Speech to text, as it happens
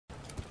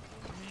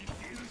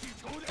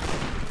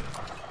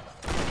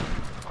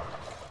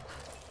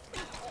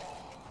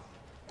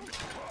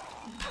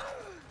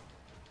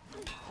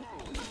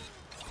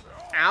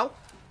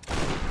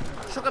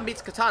Shotgun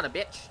beats katana,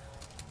 bitch.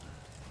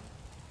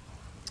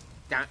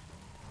 Damn it.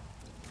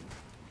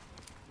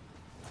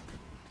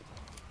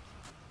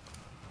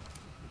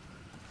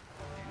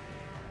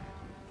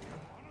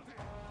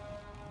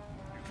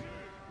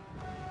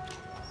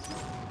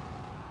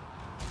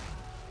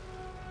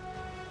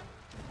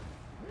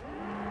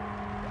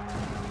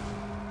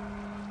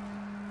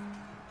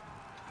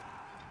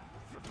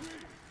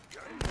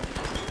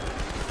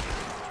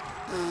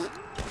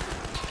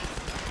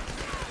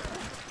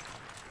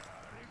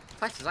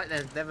 It's like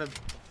there's never...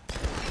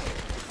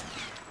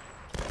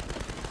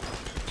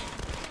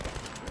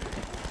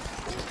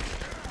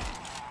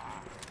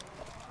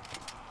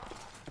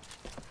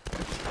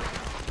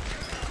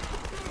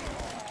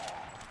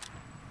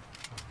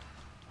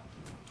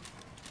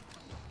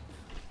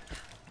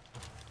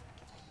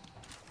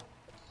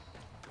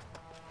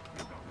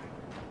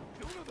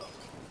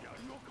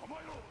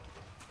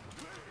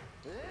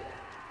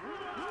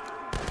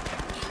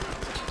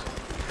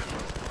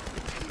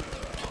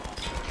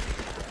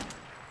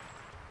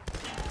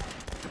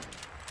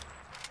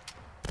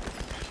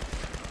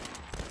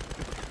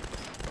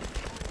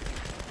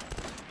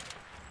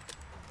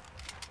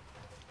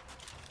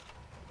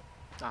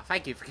 Oh,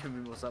 thank you for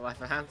giving me more life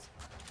for hands.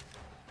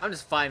 I'm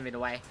just firing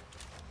away.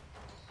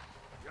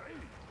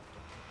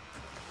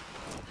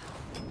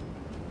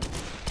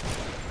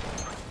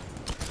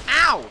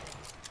 Ow!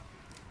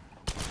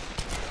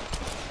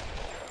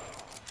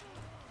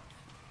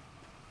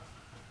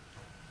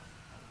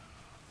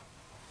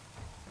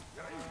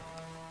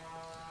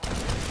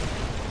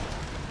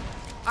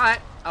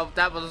 Alright. Oh,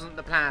 that wasn't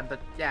the plan, but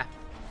yeah.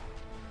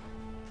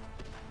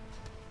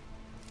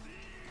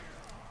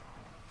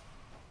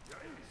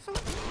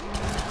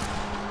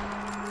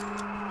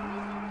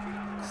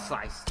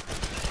 Sliced.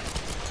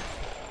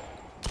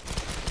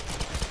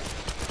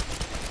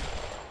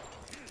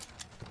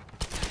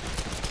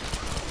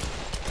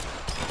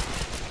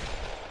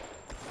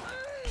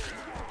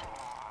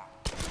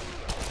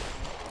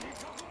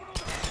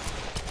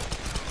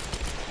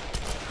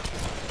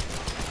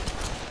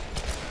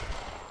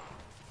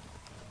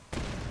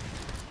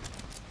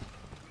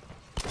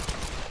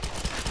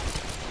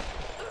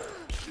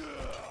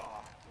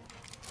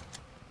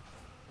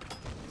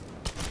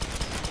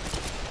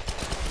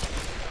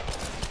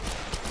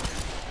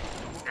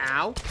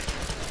 Ow.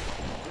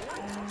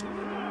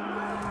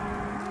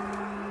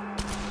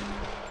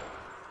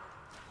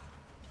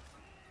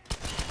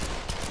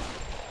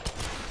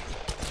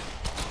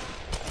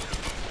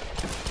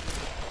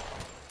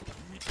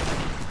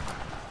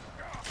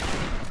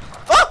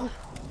 Oh!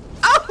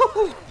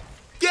 Oh!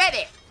 Get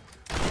it!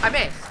 I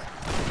missed.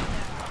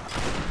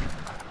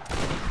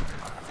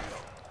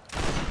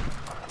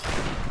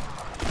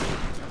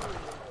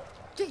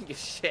 Get your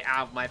shit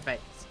out of my face.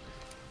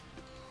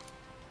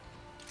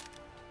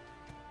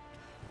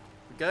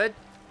 Good.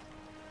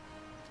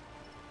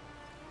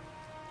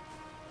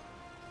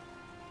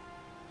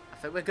 I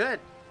think we're good.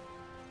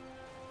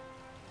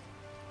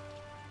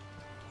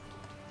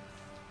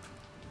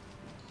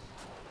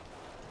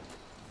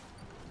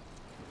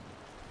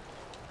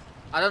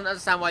 I don't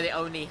understand why they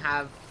only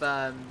have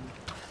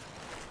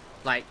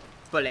like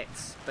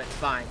bullets, but it's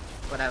fine.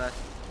 Whatever.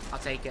 I'll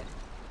take it.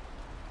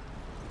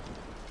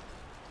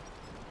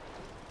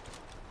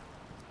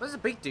 Where's the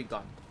big dude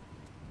gone?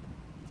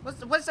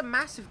 Where's the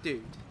massive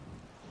dude?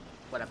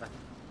 Whatever.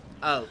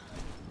 Oh.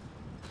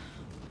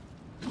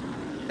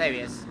 There he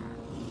is.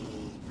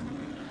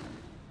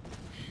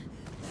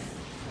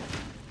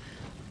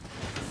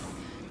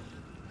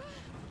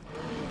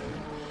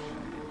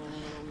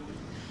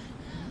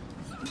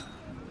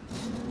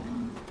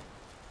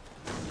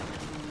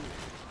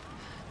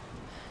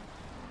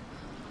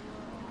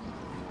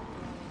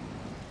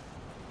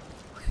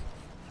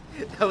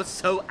 That was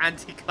so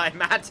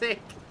anticlimactic.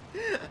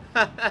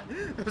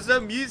 There was no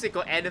music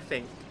or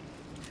anything.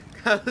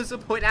 I was to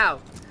point out,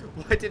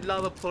 why did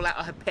Llama pull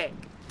out her pick?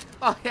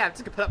 Oh yeah, I'm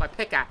just gonna pull out my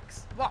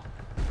pickaxe. What?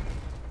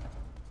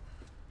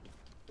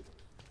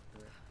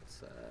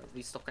 Let's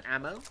restock an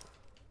ammo,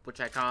 which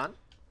I can't.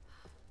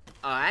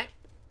 Alright.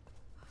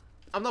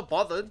 I'm not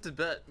bothered,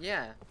 but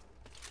yeah.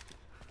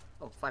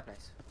 Oh,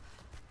 fireplace.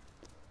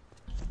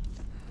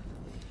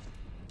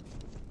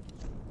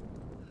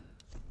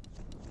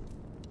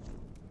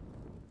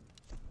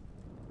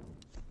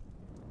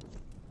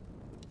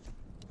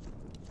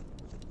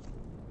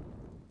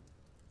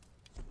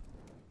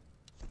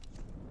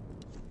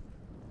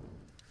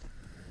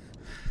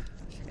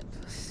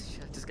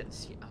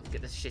 I'll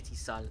get the shitty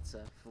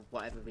silencer for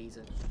whatever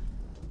reason.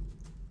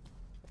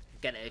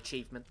 Get an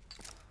achievement,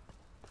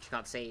 which you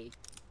can't see.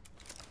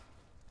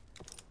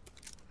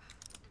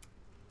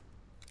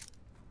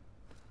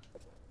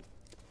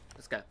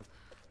 Let's go.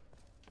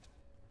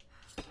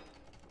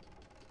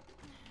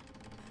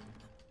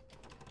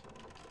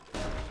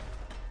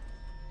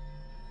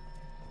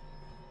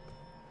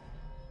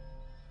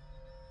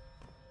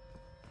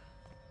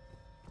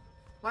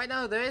 Why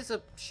no, there is a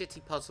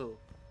shitty puzzle.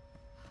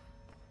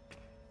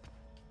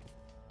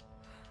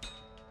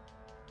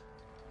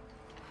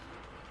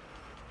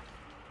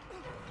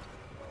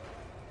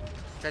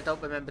 which I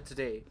don't remember to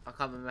do. I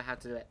can't remember how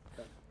to do it.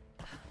 But...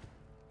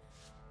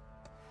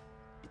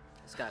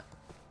 let's go.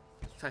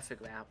 Let's try to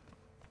figure it out.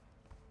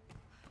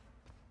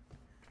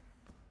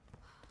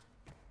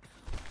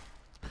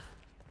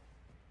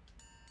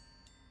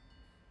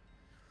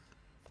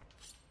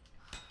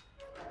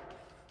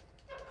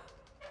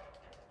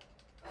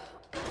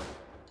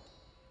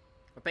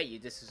 I bet you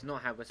this is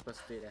not how we're supposed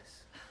to do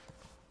this.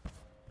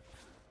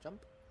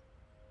 Jump.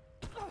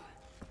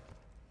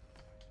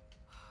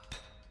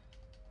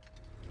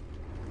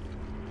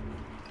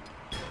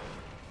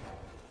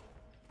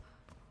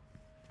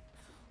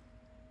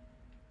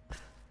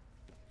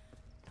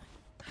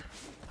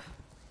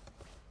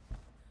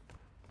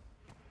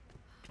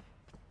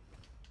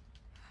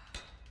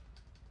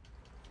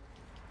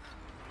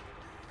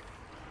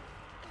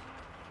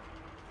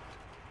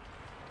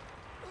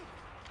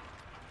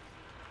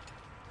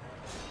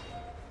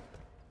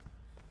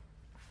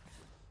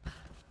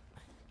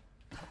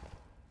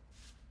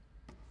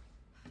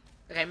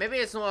 Okay, maybe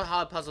it's not as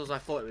hard puzzle as I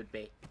thought it would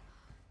be.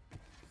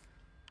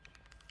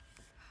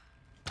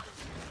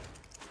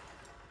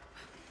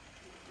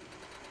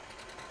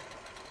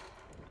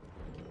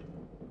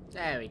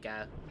 There we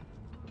go.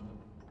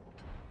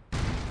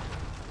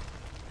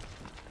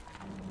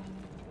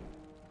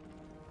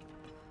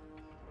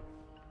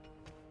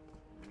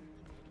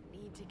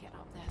 Need to get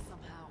up there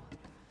somehow.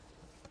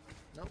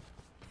 Nope.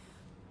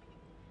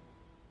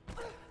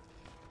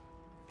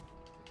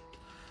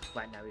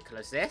 Right, now we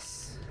close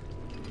this.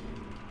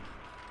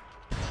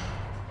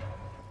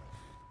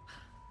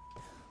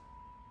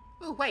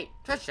 Oh, wait,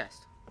 treasure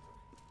chest.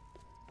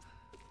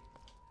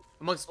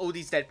 Amongst all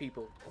these dead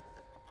people.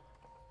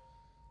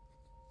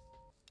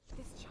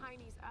 This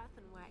Chinese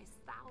earthenware is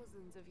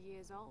thousands of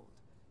years old.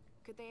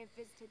 Could they have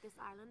visited this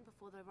island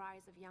before the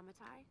rise of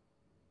Yamatai?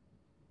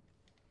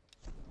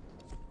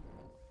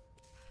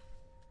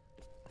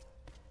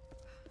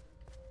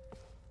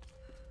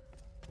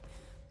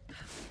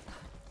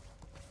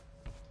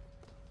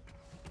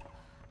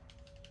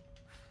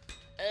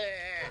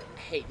 I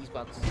hate these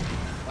bugs.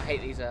 I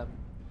hate these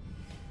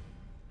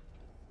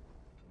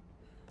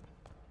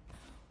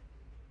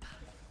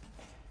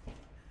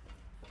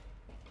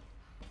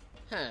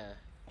Huh.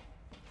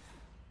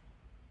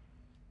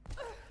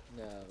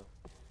 No.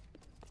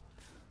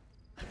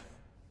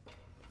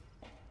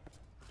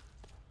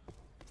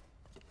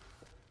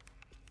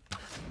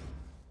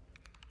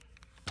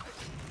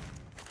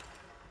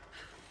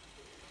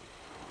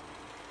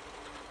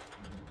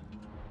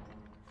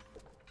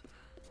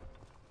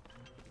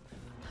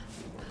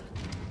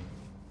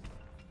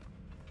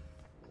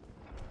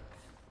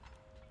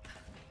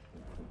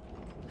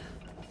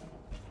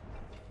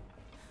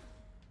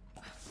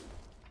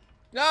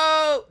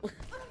 No!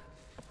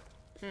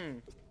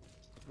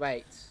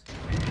 Wait.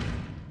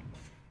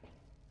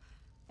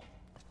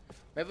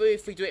 Maybe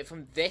if we do it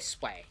from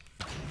this way.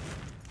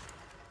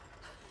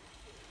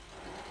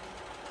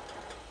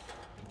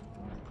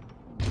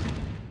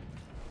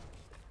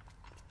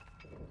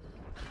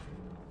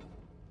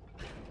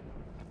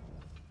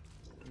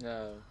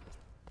 No.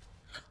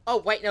 Oh,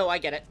 wait, no, I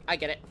get it. I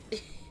get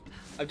it.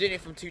 I'm doing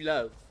it from too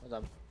low. Hold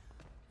on.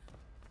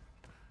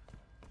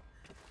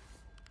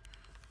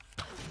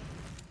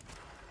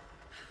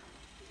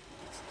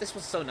 This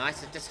was so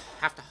nice, I just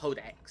have to hold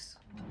X.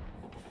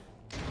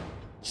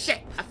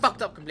 Shit! I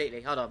fucked up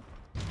completely. Hold on.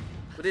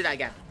 We'll do that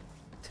again.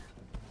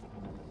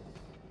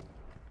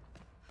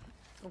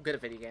 I'm good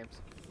at video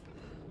games.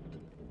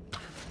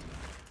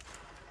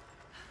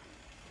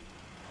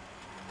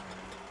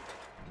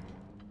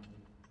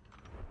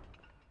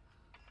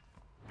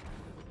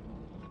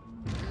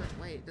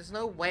 Wait, there's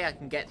no way I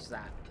can get to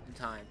that in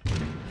time.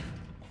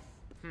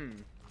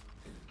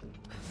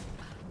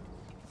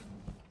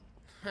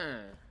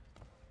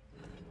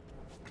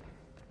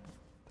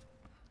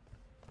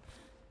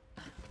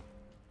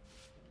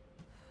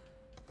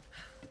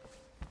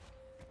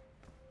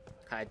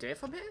 Can I do it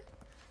from here?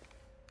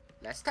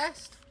 Let's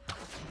test.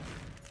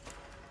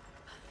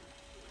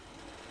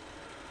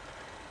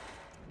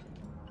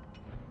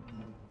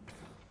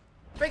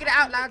 Figure it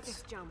out,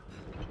 lads. Jump.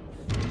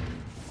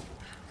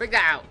 Figure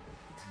that out.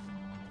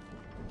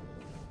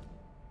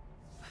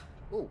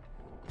 Ooh.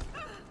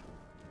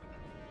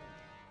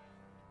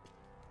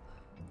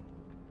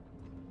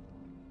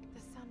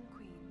 The Sun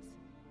Queens.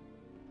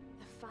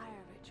 The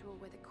fire ritual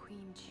where the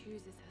queen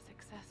chooses her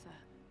successor.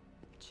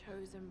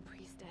 Chosen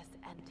priestess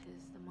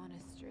enters the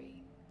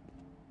monastery.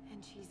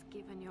 And she's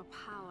given your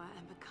power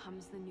and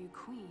becomes the new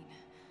queen.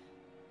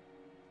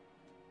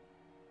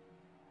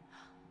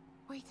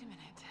 Wait a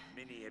minute.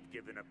 Many have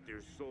given up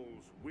their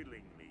souls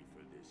willingly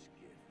for this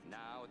gift.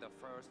 Now the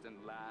first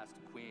and last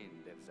queen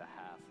lives a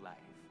half-life,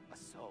 a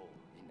soul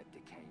in a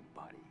decaying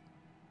body.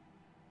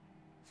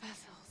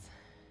 Vessels.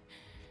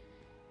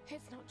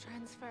 It's not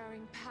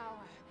transferring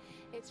power.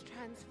 It's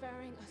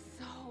transferring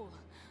a soul.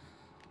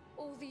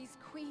 All these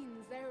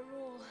queens, they're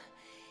all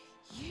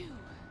you.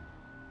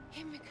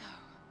 Himiko.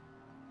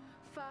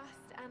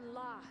 First and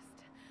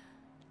last.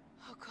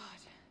 Oh God.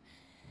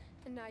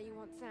 And now you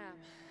want Sam.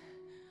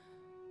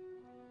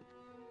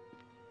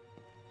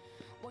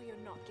 Well, you're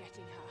not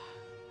getting her.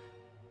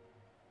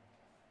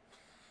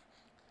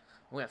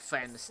 I'm gonna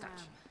threaten the statue.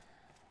 Sam,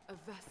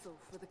 a vessel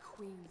for the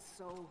Queen's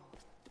soul.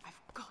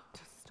 I've got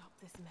to stop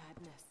this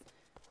madness.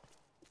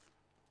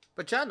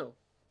 But journal.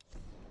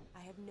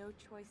 I have no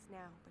choice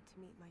now but to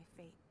meet my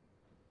fate.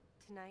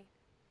 Tonight,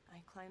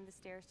 I climb the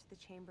stairs to the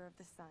Chamber of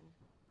the Sun,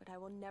 but I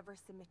will never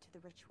submit to the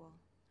ritual.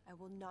 I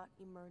will not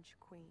emerge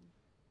queen.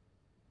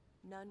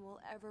 None will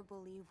ever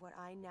believe what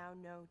I now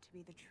know to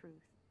be the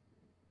truth.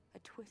 A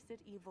twisted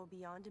evil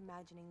beyond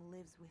imagining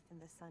lives within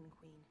the Sun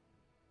Queen.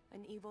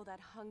 An evil that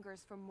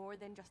hungers for more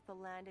than just the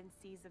land and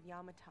seas of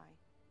Yamatai.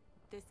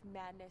 This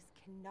madness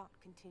cannot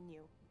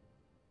continue.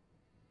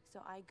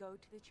 So I go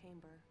to the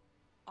chamber,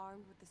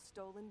 armed with the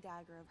stolen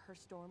dagger of her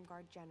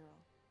Stormguard general.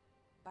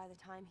 By the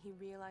time he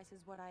realizes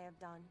what I have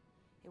done,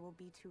 it will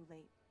be too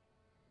late.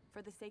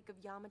 For the sake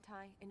of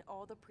Yamatai and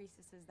all the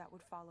priestesses that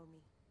would follow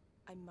me,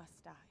 I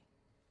must die.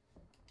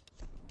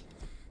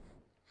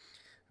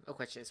 No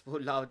question, it's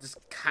will Lara just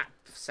cap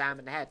Sam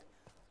in the head.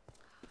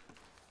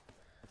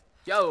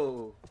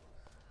 Yo!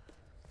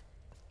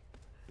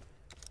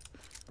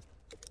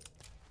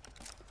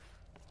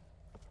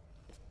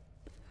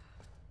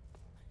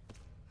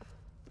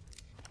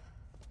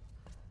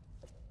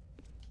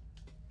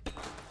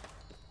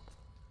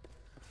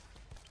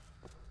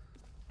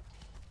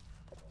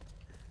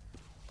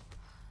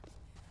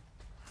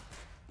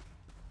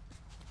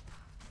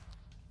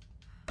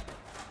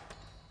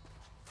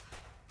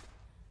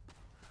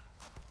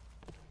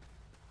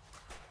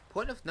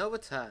 Point of no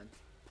return.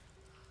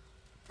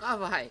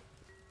 Alright.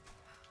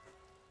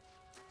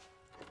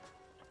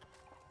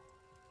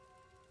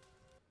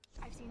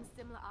 I've seen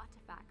similar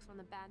artifacts from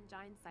the Ban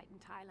Giant site in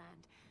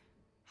Thailand.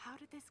 How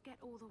did this get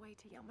all the way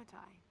to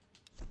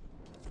Yamatai?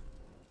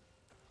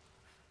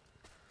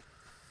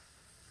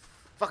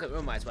 Fuck it, we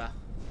might as well.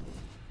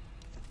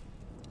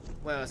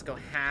 Well, let's go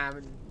ham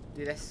and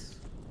do this.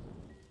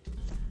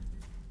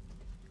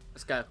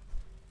 Let's go.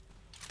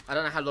 I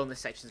don't know how long this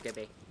section's gonna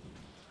be.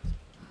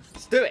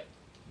 Let's do it!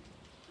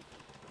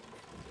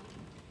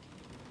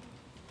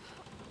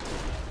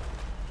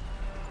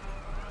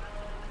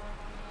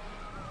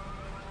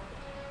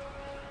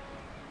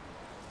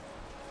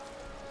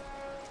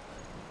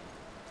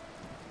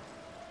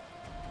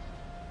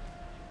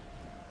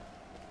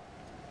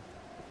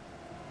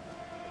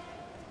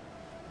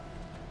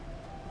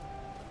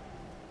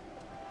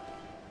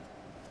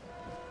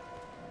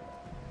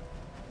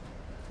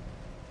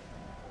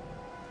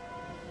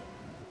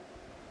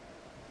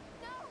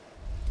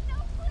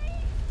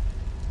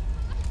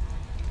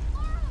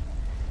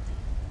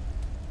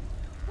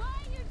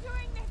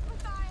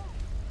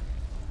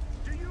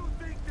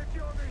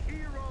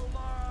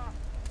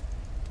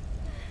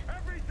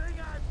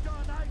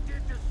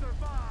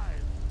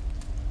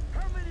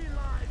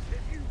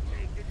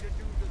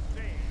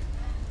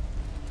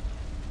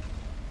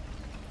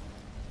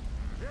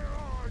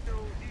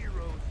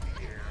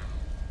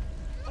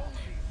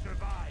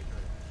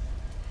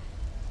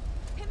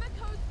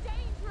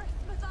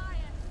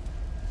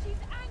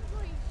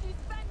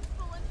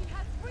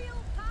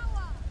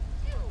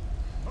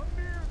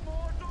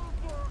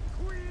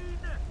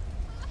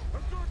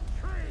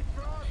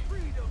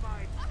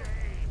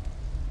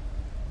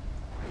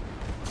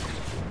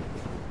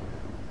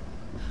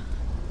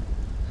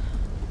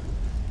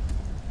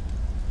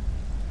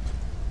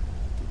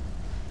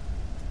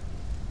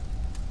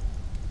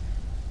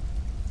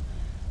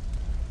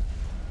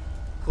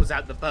 Pulls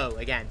out the bow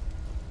again.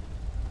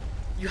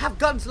 You have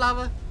guns,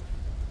 Lara!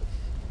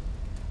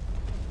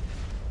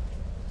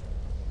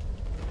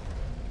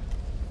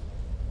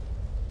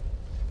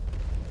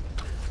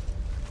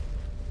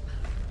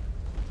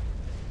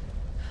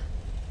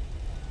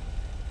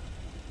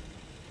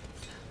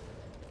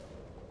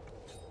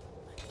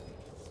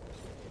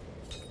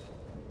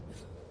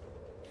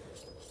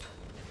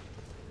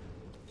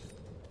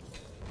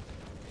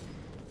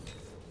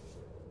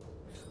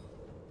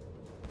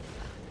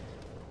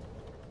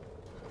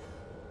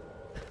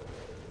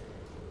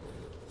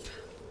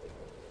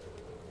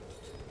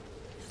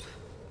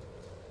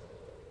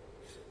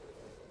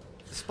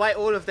 Despite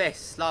all of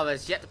this,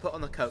 Lara's yet to put on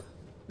the coat.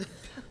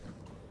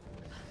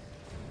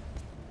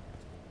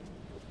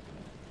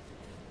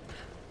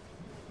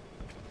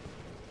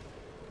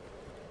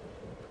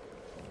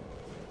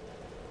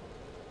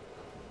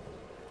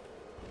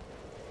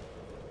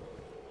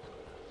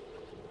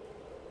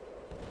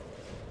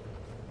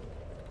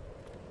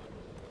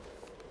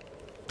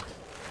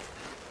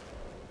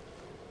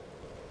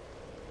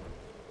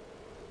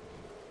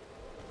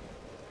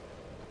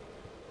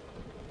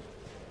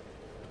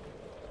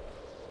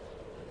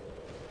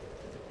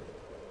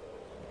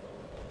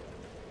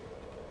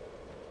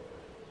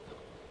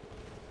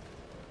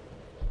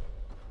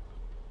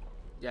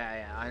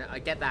 Yeah, I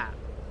get that.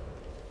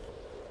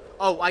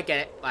 Oh, I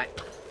get it. Like,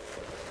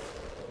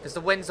 because the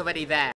wind's already there.